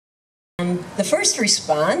The first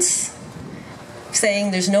response,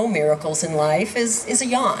 saying there's no miracles in life, is a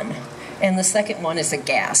yawn. And the second one is a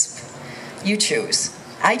gasp. You choose.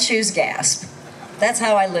 I choose gasp. That's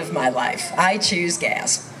how I live my life. I choose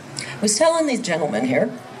gasp. I was telling these gentlemen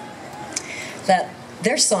here that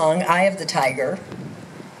their song, Eye of the Tiger,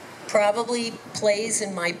 probably plays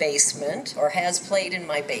in my basement, or has played in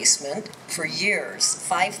my basement for years,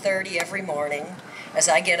 5:30 every morning as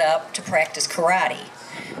I get up to practice karate.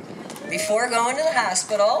 Before going to the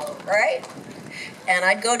hospital, right? And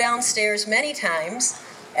I'd go downstairs many times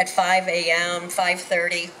at 5 a.m.,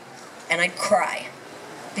 5:30, and I'd cry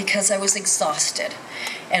because I was exhausted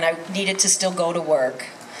and I needed to still go to work.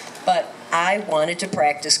 But I wanted to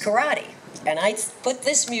practice karate. And I'd put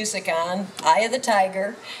this music on, Eye of the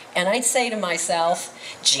Tiger, and I'd say to myself,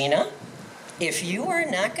 Gina, if you are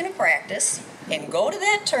not going to practice and go to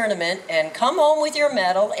that tournament and come home with your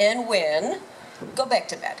medal and win, go back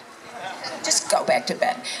to bed. Just go back to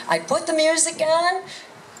bed. I'd put the music on,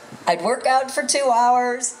 I'd work out for 2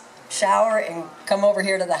 hours, shower, and come over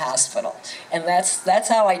here to the hospital. And that's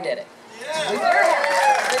how I did it.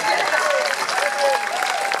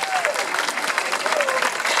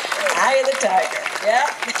 Eye of the Tiger, yeah.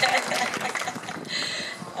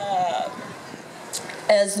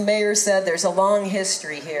 As the mayor said, there's a long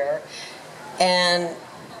history here, and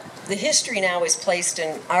the history now is placed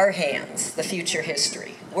in our hands, the future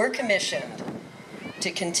history. We're commissioned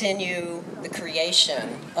to continue the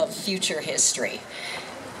creation of future history.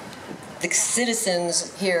 The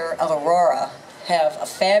citizens here of Aurora have a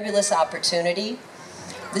fabulous opportunity.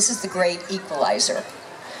 This is the great equalizer.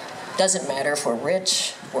 Doesn't matter if we're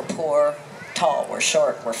rich, we're poor, tall, we're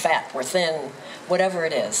short, we're fat, we're thin, whatever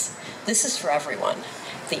it is. This is for everyone.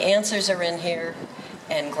 The answers are in here,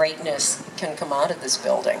 and greatness can come out of this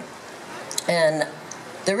building. And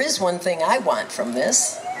there is one thing I want from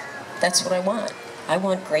this. That's what I want. I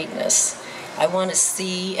want greatness. I want to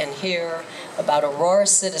see and hear about Aurora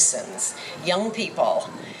citizens, young people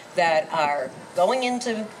that are going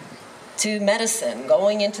into medicine,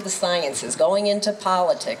 going into the sciences, going into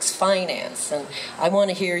politics, finance, and I want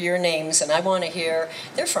to hear your names, and I want to hear,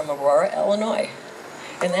 they're from Aurora, Illinois,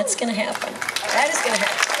 and that's going to happen. That is going to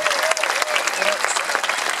happen.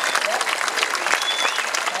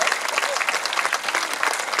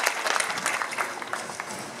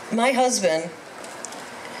 My husband,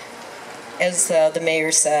 as the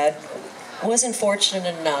mayor said, wasn't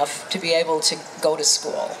fortunate enough to be able to go to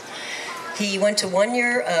school. He went to 1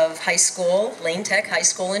 year of high school, Lane Tech High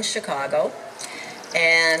School in Chicago,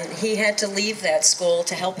 and he had to leave that school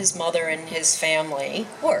to help his mother and his family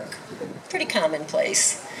work. Pretty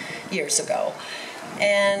commonplace years ago.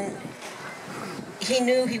 And he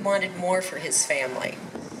knew he wanted more for his family.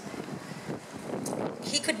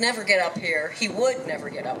 He could never get up here, he would never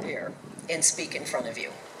get up here and speak in front of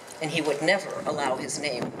you. And he would never allow his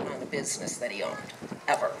name on a business that he owned,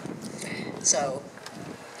 ever. So,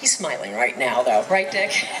 he's smiling right now, though. Right,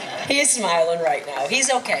 Dick? He is smiling right now.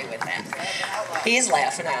 He's okay with that. He's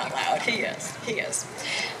laughing out loud. He is. He is.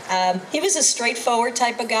 He was a straightforward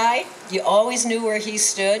type of guy. You always knew where he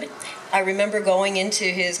stood. I remember going into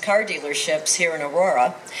his car dealerships here in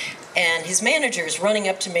Aurora, and his manager's running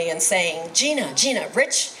up to me and saying, Gina,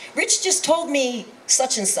 Rich just told me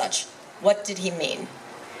such and such. What did he mean?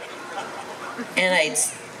 And I'd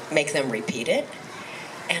make them repeat it.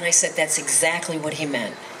 And I said, that's exactly what he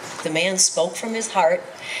meant. The man spoke from his heart.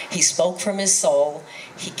 He spoke from his soul.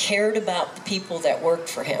 He cared about the people that worked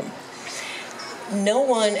for him. No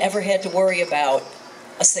one ever had to worry about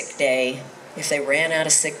a sick day, if they ran out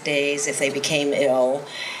of sick days, if they became ill,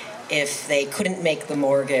 if they couldn't make the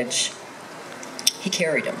mortgage. He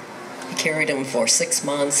carried them. He carried them for 6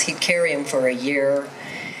 months. He'd carry them for a year.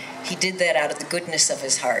 He did that out of the goodness of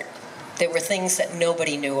his heart. There were things that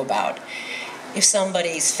nobody knew about. If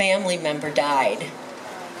somebody's family member died,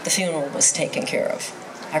 the funeral was taken care of.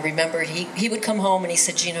 I remember he would come home and he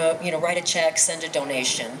said, Gina, write a check, send a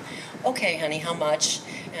donation. Okay, honey, how much?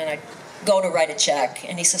 And I'd go to write a check,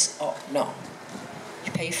 and he says, oh, no,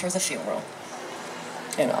 you pay for the funeral.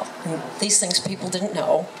 And these things people didn't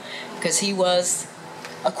know, because he was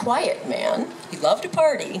a quiet man. He loved to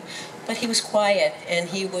party, but he was quiet and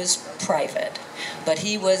he was private. But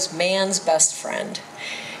he was man's best friend.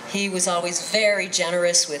 He was always very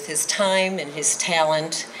generous with his time and his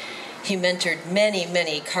talent. He mentored many,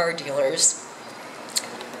 many car dealers,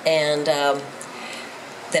 and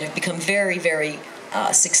that have become very, very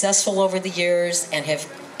successful over the years and have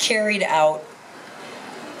carried out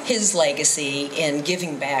his legacy in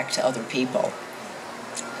giving back to other people.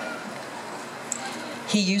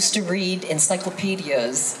 He used to read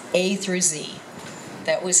encyclopedias A through Z.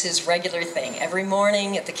 That was his regular thing. Every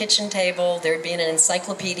morning at the kitchen table, there'd be an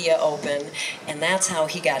encyclopedia open, and that's how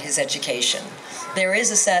he got his education. There is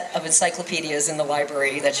a set of encyclopedias in the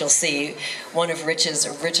library that you'll see, one of Rich's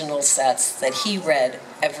original sets that he read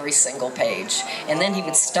every single page, and then he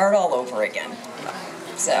would start all over again.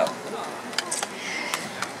 So,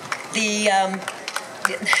 thank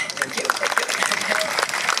you.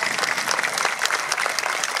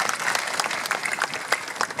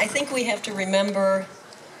 I think we have to remember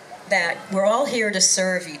that we're all here to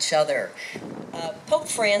serve each other. Pope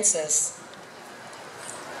Francis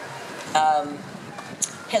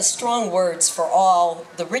has strong words for all,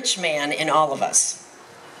 the rich man in all of us.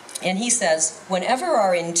 And he says, whenever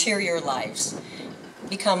our interior lives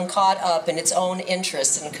become caught up in its own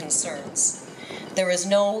interests and concerns, there is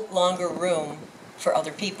no longer room for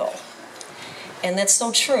other people. And that's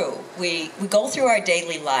so true. We go through our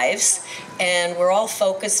daily lives, and we're all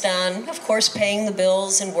focused on, of course, paying the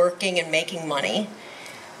bills and working and making money,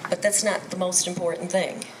 but that's not the most important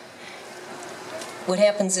thing. What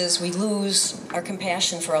happens is we lose our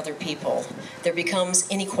compassion for other people. There becomes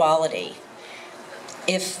inequality.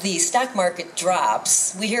 If the stock market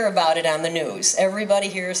drops, we hear about it on the news. Everybody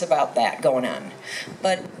hears about that going on.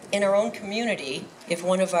 But in our own community, if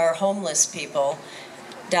one of our homeless people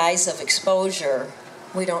dies of exposure,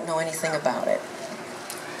 we don't know anything about it,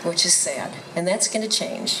 which is sad. And that's going to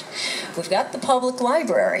change. We've got the public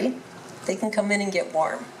library. They can come in and get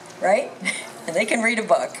warm, right? And they can read a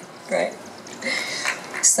book, right?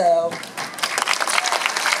 So,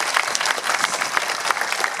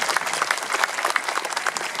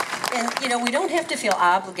 and you know, we don't have to feel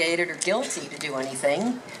obligated or guilty to do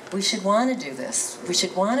anything. We should want to do this. We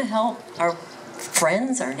should want to help our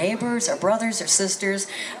friends, our neighbors, our brothers, our sisters,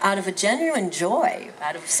 out of a genuine joy,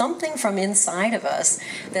 out of something from inside of us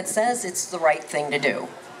that says it's the right thing to do.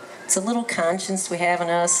 It's a little conscience we have in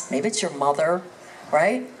us. Maybe it's your mother,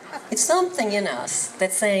 right? It's something in us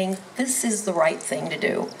that's saying, this is the right thing to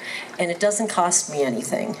do. And it doesn't cost me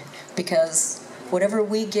anything, because whatever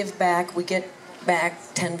we give back, we get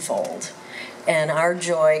back tenfold. And our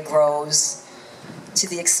joy grows to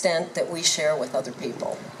the extent that we share with other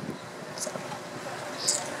people.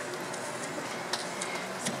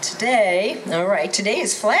 Today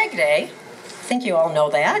is Flag Day. I think you all know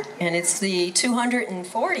that. And it's the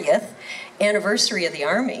 240th anniversary of the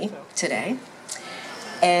Army today.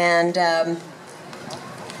 And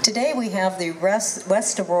today we have the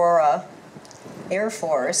West Aurora Air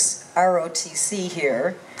Force, ROTC,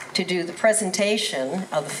 here to do the presentation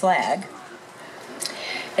of the flag.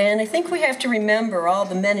 And I think we have to remember all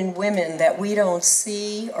the men and women that we don't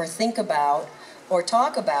see or think about or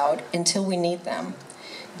talk about until we need them.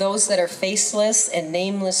 Those that are faceless and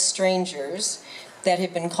nameless strangers that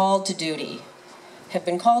have been called to duty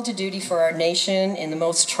for our nation in the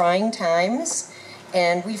most trying times,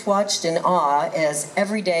 and we've watched in awe as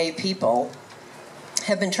everyday people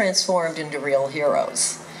have been transformed into real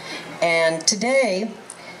heroes. And today,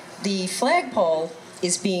 the flagpole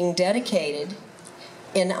is being dedicated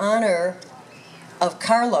in honor of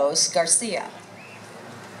Carlos Garcia.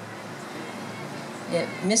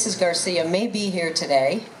 Mrs. Garcia may be here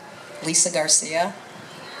today. Lisa Garcia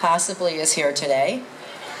possibly is here today.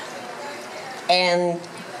 And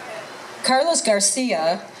Carlos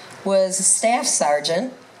Garcia was a staff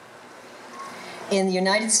sergeant in the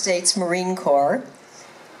United States Marine Corps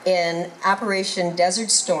in Operation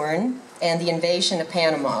Desert Storm and the invasion of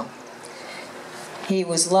Panama. He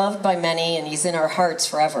was loved by many, and he's in our hearts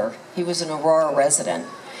forever. He was an Aurora resident.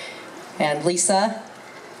 And Lisa,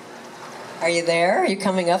 are you there? Are you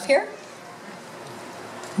coming up here?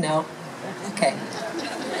 No? Okay.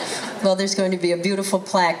 Well, there's going to be a beautiful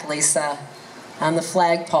plaque, Lisa, on the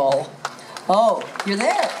flagpole. Oh, you're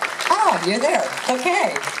there. Oh, you're there.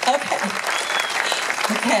 Okay. Okay.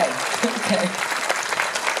 Okay. Okay.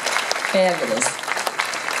 Fabulous.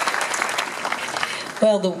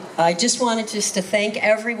 Well, I just wanted to thank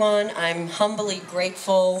everyone. I'm humbly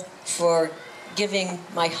grateful for giving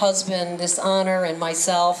my husband this honor and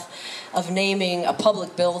myself of naming a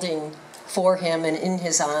public building for him and in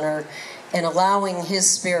his honor and allowing his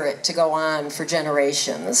spirit to go on for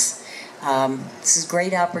generations. This is a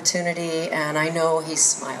great opportunity, and I know he's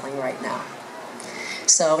smiling right now.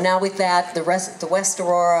 So now with that, the West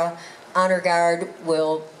Aurora Honor Guard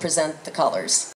will present the colors.